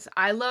Thursdays.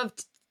 I love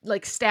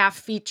like staff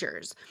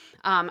features.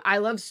 I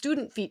love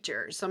student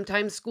features.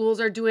 Sometimes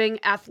schools are doing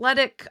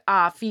athletic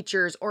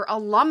features or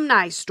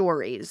alumni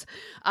stories.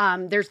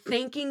 They're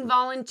thanking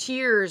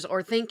volunteers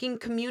or thanking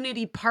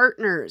community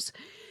partners.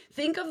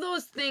 Think of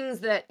those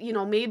things that,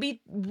 maybe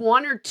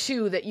one or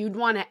two that you'd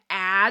want to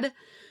add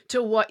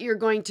to what you're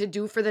going to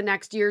do for the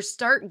next year.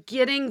 Start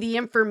getting the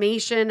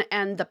information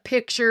and the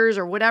pictures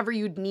or whatever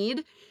you'd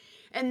need.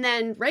 And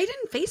then right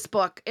in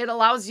Facebook, it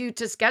allows you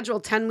to schedule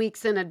 10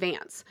 weeks in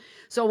advance.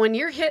 So when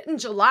you're hitting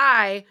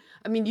July,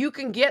 you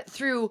can get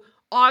through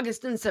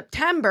August and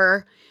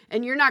September,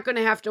 and you're not going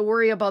to have to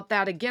worry about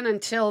that again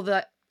until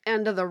the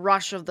end of the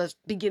rush of the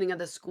beginning of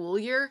the school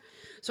year.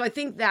 So I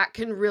think that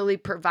can really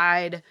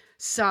provide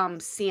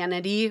some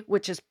sanity,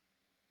 which is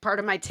part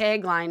of my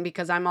tagline,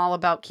 because I'm all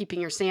about keeping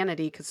your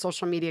sanity, because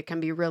social media can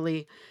be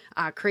really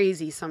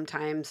crazy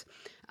sometimes.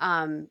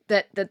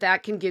 That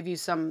can give you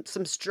some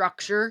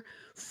structure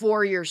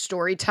for your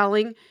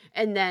storytelling.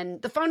 And then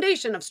the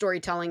foundation of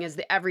storytelling is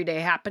the everyday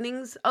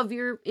happenings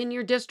in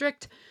your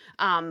district.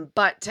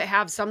 But to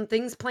have some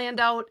things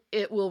planned out,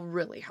 it will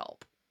really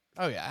help.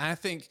 Oh, yeah. I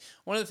think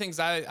one of the things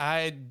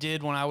I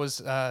did when I was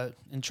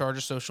in charge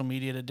of social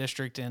media at a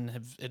district and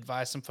have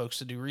advised some folks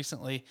to do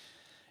recently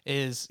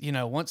is,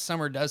 once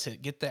summer does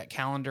hit, get that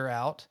calendar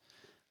out,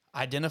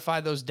 identify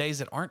those days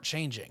that aren't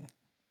changing.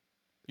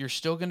 You're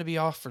still going to be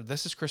off for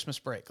this is Christmas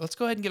break. Let's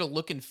go ahead and get a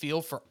look and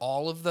feel for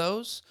all of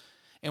those.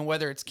 And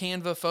whether it's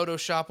Canva,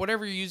 Photoshop,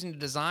 whatever you're using to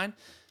design,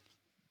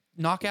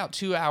 knock out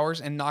 2 hours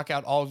and knock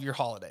out all of your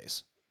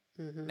holidays.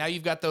 Mm-hmm. Now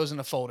you've got those in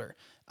a folder.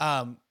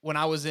 When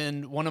I was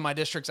in one of my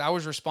districts, I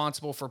was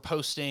responsible for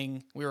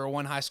posting. We were a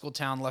one high school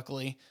town,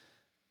 luckily.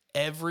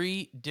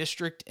 Every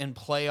district and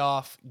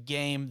playoff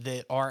game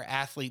that our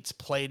athletes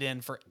played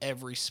in for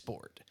every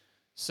sport.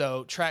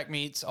 So track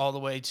meets all the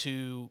way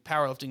to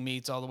powerlifting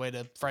meets, all the way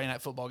to Friday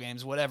night football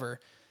games, whatever.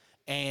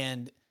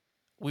 And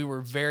we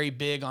were very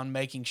big on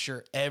making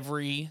sure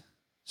every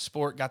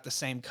sport got the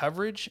same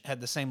coverage, had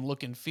the same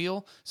look and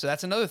feel. So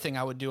that's another thing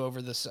I would do over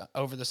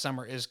the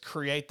summer is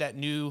create that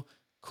new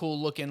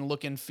cool look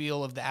and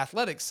feel of the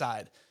athletic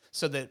side,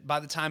 so that by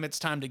the time it's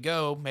time to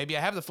go, maybe I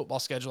have the football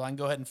schedule, I can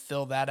go ahead and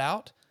fill that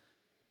out.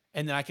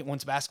 And then I can,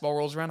 once basketball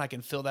rolls around, I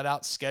can fill that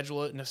out,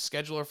 schedule it in a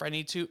scheduler if I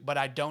need to, but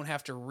I don't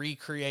have to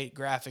recreate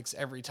graphics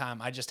every time.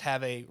 I just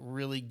have a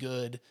really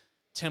good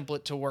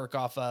template to work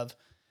off of.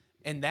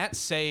 And that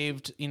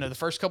saved, the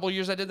first couple of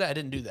years I did that, I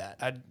didn't do that.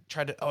 I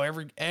tried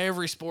to,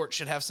 every sport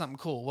should have something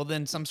cool. Well,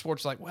 then some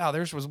sports like, wow,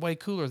 theirs was way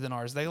cooler than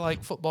ours. They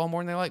like football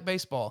more than they like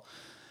baseball.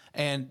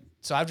 And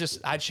so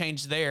I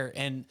changed there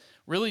and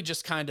really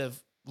just kind of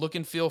look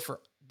and feel for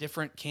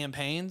different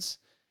campaigns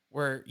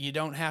where you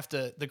don't have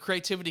to, the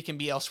creativity can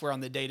be elsewhere on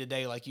the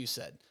day-to-day, like you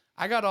said.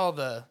 I got all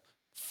the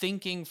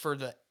thinking for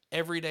the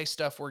everyday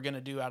stuff we're going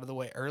to do out of the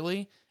way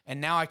early,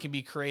 and now I can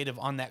be creative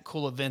on that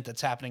cool event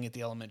that's happening at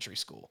the elementary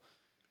school,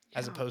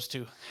 as opposed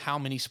to how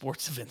many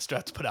sports events do I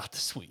have to put out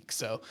this week.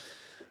 So,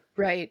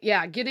 right.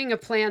 Yeah. Getting a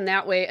plan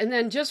that way. And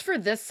then just for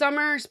this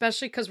summer,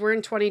 especially because we're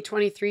in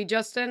 2023,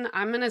 Justin,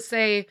 I'm going to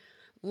say,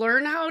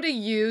 learn how to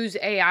use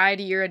AI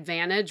to your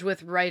advantage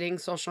with writing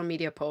social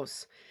media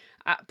posts.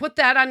 Put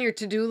that on your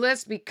to-do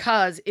list,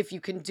 because if you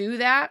can do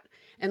that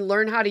and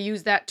learn how to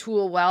use that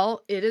tool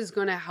well, it is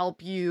going to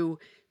help you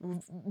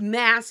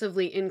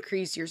massively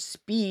increase your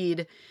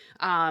speed.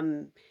 I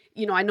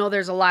know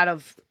there's a lot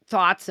of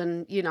thoughts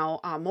and,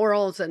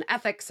 morals and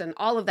ethics and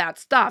all of that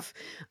stuff.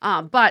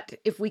 But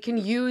if we can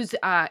use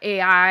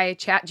AI,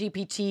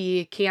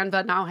 ChatGPT,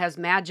 Canva now has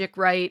Magic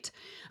Write.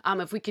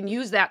 If we can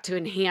use that to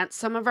enhance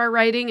some of our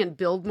writing and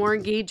build more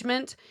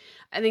engagement,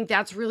 I think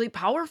that's really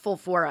powerful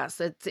for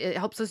us. It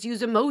helps us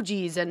use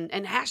emojis and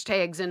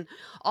hashtags and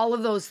all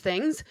of those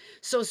things.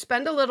 So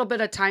spend a little bit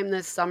of time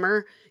this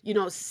summer,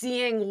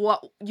 seeing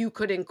what you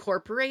could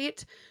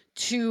incorporate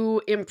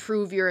to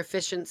improve your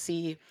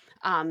efficiency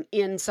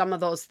in some of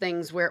those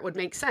things where it would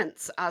make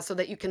sense, so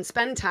that you can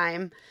spend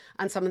time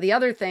on some of the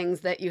other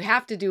things that you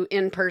have to do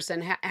in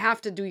person,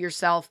 have to do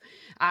yourself.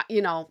 I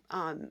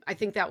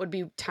think that would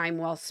be time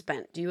well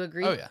spent. Do you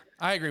agree? Oh yeah,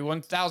 I agree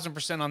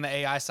 1,000% on the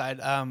AI side.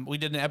 We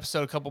did an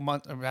episode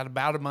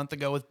about a month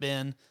ago with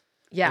Ben.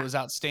 Yeah. It was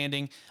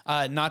outstanding.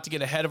 Not to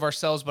get ahead of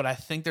ourselves, but I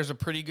think there's a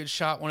pretty good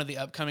shot. One of the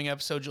upcoming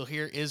episodes you'll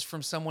hear is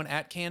from someone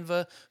at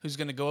Canva who's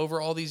going to go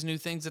over all these new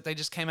things that they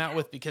just came out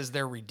with, because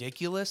they're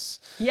ridiculous.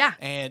 Yeah.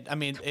 And I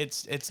mean,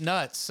 it's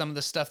nuts, some of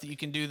the stuff that you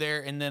can do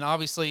there. And then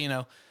obviously,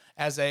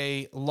 as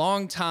a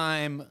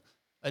longtime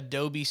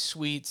Adobe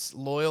Suites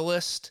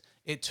loyalist,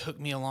 it took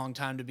me a long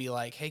time to be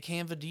like, hey,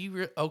 Canva, do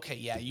you okay,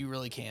 yeah, you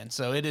really can.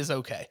 So it is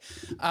okay.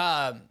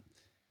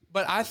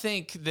 But I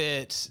think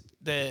that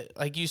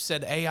like you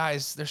said,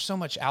 there's so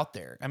much out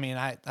there. I mean,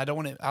 I don't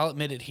want to, I'll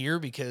admit it here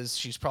because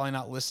she's probably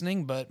not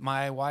listening, but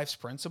my wife's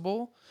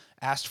principal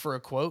asked for a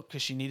quote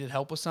because she needed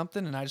help with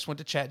something. And I just went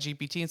to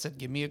ChatGPT and said,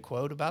 give me a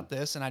quote about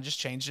this. And I just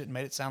changed it and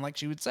made it sound like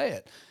she would say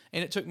it.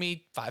 And it took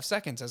me 5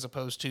 seconds as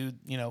opposed to,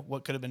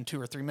 what could have been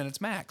 2 or 3 minutes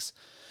max.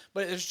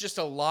 But there's just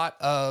a lot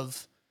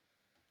of,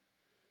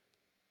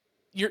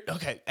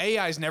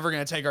 AI is never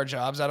going to take our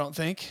jobs, I don't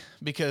think,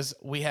 because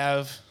we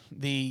have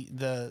the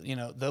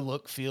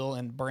look, feel,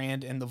 and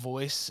brand and the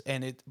voice,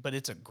 but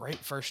it's a great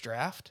first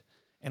draft,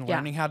 and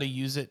learning how to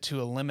use it to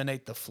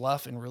eliminate the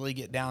fluff and really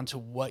get down to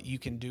what you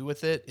can do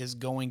with it is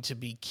going to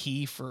be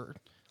key for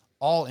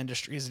all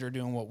industries that are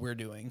doing what we're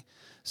doing.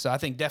 So I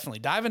think definitely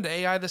dive into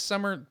AI this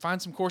summer, find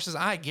some courses.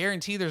 I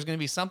guarantee there's going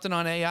to be something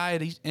on AI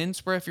at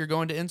Inspira if you're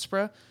going to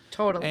Inspira.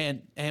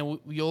 Totally. And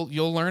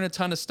you'll learn a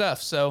ton of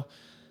stuff. So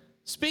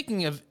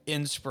speaking of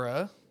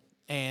Inspira,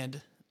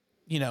 and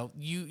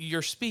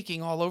you're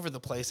speaking all over the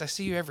place. I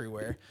see you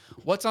everywhere.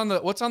 What's on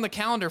the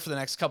calendar for the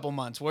next couple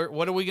months? Where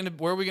are we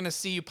gonna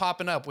see you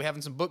popping up? We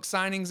having some book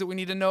signings that we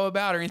need to know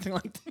about or anything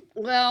like that?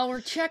 Well, we're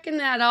checking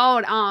that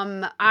out.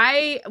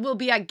 I will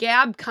be at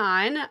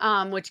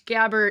GabCon, which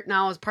Gabbert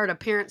now is part of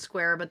Parent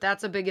Square, but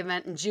that's a big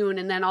event in June.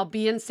 And then I'll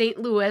be in St.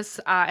 Louis,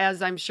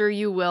 as I'm sure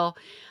you will,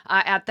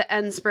 at the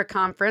NSPRA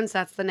conference.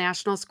 That's the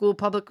National School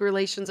Public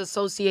Relations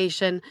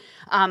Association.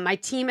 My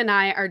team and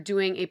I are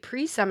doing a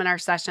pre-seminar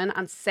session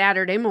on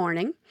Saturday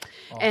morning.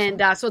 Awesome.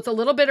 And so it's a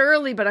little bit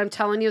early, but I'm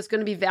telling you it's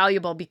going to be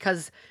valuable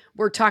because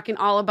we're talking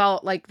all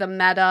about like the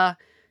Meta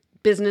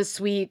Business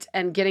Suite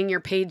and getting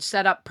your page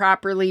set up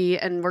properly.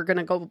 And we're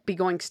going to be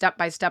going step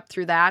by step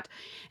through that.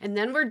 And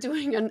then we're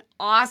doing an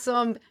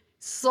awesome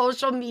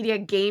social media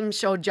game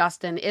show,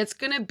 Justin. It's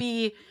going to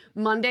be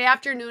Monday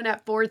afternoon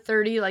at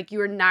 4:30. Like,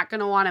 you are not going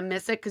to want to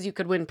miss it because you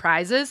could win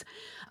prizes.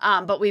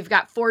 But we've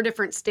got 4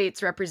 different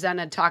states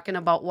represented talking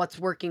about what's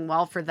working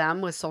well for them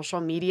with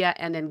social media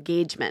and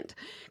engagement.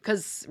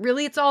 Because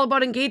really, it's all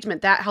about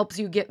engagement. That helps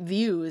you get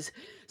views.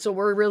 So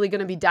we're really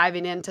going to be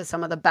diving into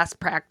some of the best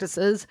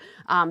practices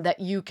that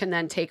you can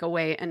then take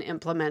away and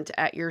implement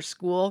at your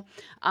school.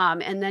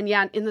 And then,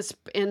 in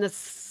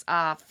this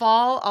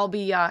fall, I'll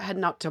be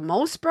heading out to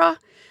Mospra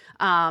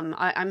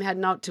I'm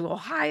heading out to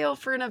Ohio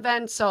for an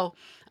event. So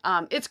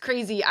it's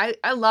crazy.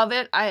 I love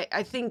it.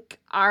 I think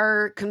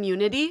our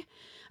community,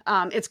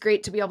 it's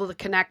great to be able to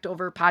connect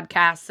over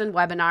podcasts and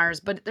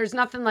webinars, but there's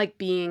nothing like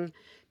being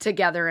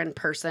together in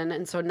person.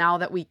 And so now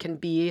that we can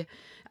be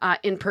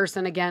in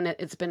person again,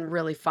 it's been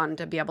really fun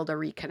to be able to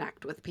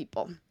reconnect with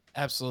people.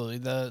 Absolutely.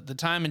 The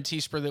time in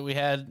Teespur that we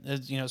had,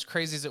 as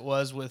crazy as it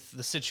was with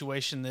the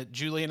situation that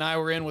Julie and I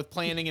were in with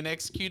planning and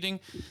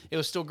executing, it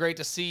was still great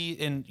to see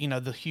in,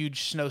 the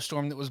huge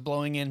snowstorm that was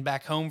blowing in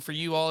back home for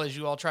you all as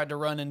you all tried to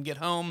run and get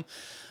home.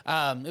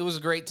 It was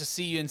great to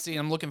see you and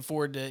I'm looking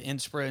forward to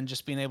Inspira and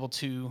just being able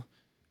to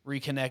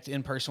reconnect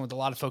in person with a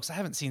lot of folks I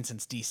haven't seen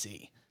since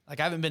DC. Like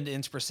I haven't been to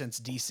Inspira since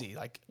DC.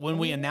 Like when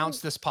we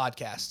announced this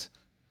podcast,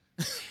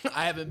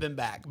 I haven't been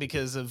back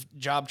because of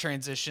job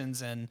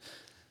transitions and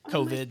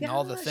COVID and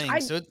all the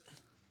things.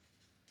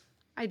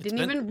 I didn't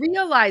even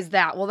realize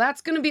that. Well,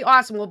 that's going to be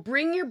awesome. We'll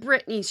bring your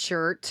Brittany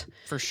shirt.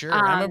 For sure.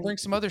 I'm going to bring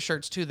some other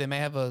shirts too. They may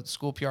have a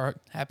School PR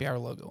Happy Hour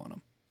logo on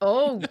them.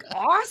 Oh,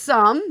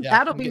 awesome. Yeah,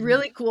 that'll be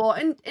really cool.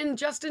 And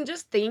Justin,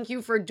 just thank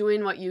you for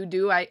doing what you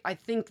do. I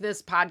think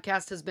this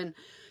podcast has been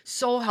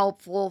so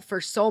helpful for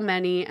so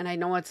many. And I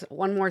know it's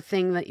one more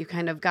thing that you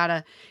kind of got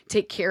to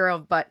take care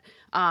of, but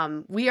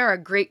we are a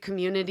great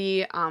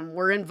community.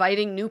 We're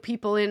inviting new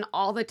people in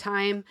all the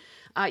time.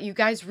 You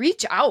guys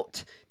reach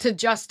out to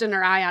Justin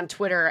or I on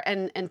Twitter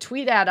and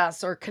tweet at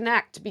us or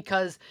connect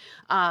because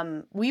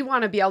we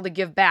want to be able to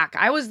give back.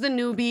 I was the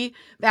newbie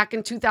back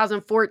in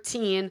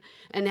 2014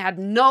 and had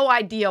no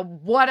idea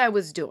what I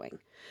was doing.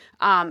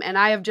 And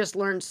I have just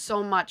learned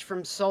so much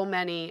from so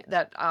many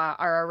that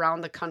are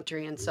around the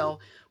country. And so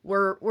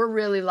we're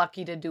really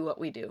lucky to do what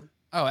we do.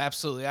 Oh,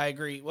 absolutely. I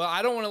agree. Well,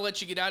 I don't want to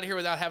let you get out of here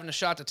without having a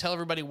shot to tell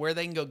everybody where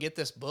they can go get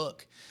this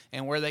book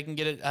and where they can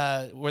get it,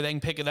 where they can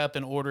pick it up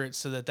and order it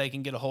so that they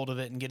can get a hold of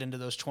it and get into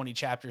those 20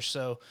 chapters.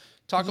 So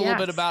talk a little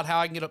bit about how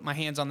I can get my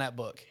hands on that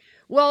book.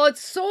 Well,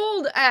 it's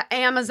sold at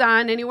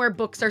Amazon, anywhere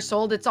books are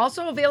sold. It's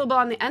also available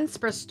on the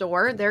Inspira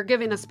store. They're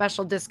giving a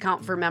special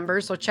discount for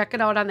members, so check it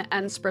out on the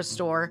Inspira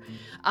store.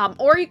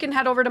 Or you can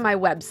head over to my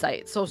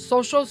website, so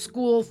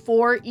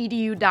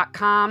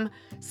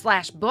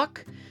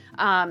socialschool4edu.com/book.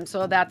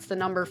 So that's the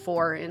number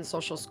 4 in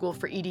Social School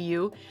for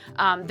EDU.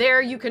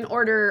 There you can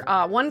order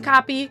 1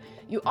 copy.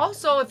 You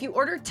also, if you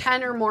order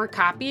 10 or more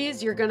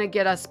copies, you're going to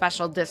get a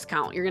special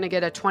discount. You're going to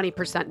get a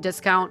 20%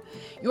 discount.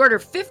 You order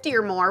 50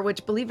 or more,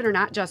 which believe it or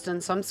not,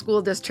 Justin, some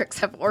school districts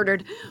have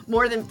ordered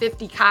more than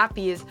 50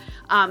 copies.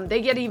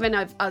 They get even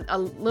a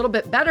little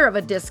bit better of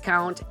a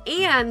discount,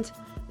 and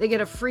they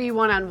get a free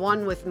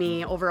one-on-one with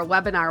me over a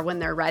webinar when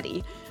they're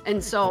ready.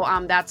 And so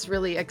that's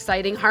really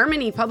exciting.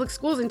 Harmony Public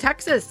Schools in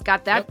Texas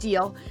got that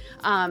deal.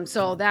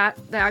 So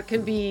that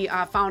can be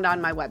found on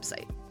my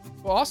website.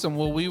 Well, awesome.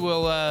 Well,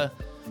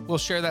 we'll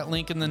share that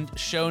link in the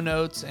show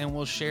notes and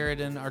we'll share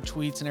it in our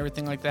tweets and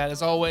everything like that.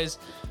 As always,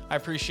 I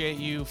appreciate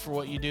you for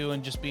what you do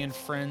and just being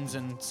friends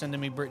and sending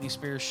me Britney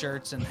Spears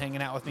shirts and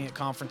hanging out with me at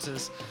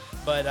conferences.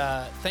 But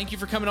thank you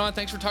for coming on.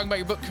 Thanks for talking about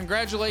your book.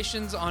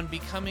 Congratulations on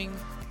becoming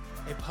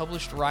a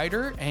published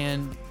writer,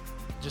 and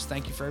just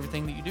thank you for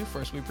everything that you do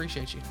for us. We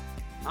appreciate you.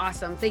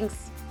 Awesome.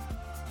 Thanks.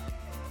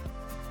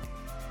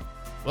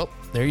 Well,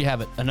 there you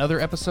have it. Another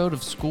episode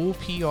of School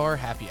PR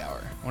Happy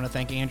Hour. I want to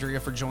thank Andrea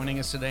for joining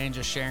us today and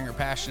just sharing her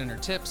passion and her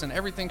tips and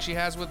everything she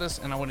has with us.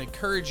 And I want to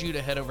encourage you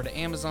to head over to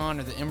Amazon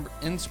or the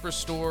Inspira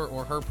store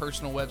or her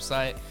personal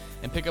website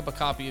and pick up a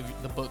copy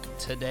of the book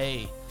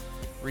today.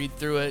 Read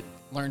through it,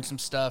 learn some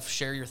stuff,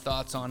 share your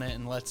thoughts on it,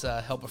 and let's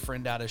help a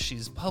friend out as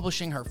she's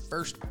publishing her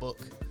first book.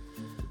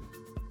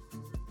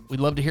 We'd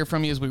love to hear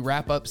from you as we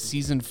wrap up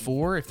season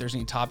 4. If there's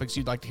any topics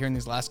you'd like to hear in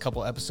these last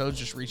couple episodes,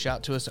 just reach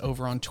out to us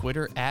over on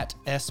Twitter at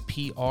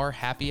SPR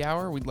Happy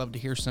Hour. We'd love to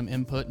hear some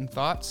input and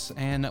thoughts,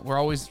 and we're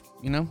always,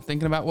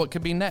 thinking about what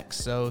could be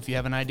next. So if you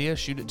have an idea,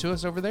 shoot it to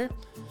us over there.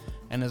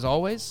 And as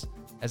always,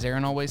 as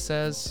Aaron always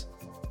says,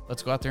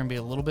 let's go out there and be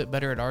a little bit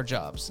better at our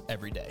jobs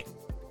every day.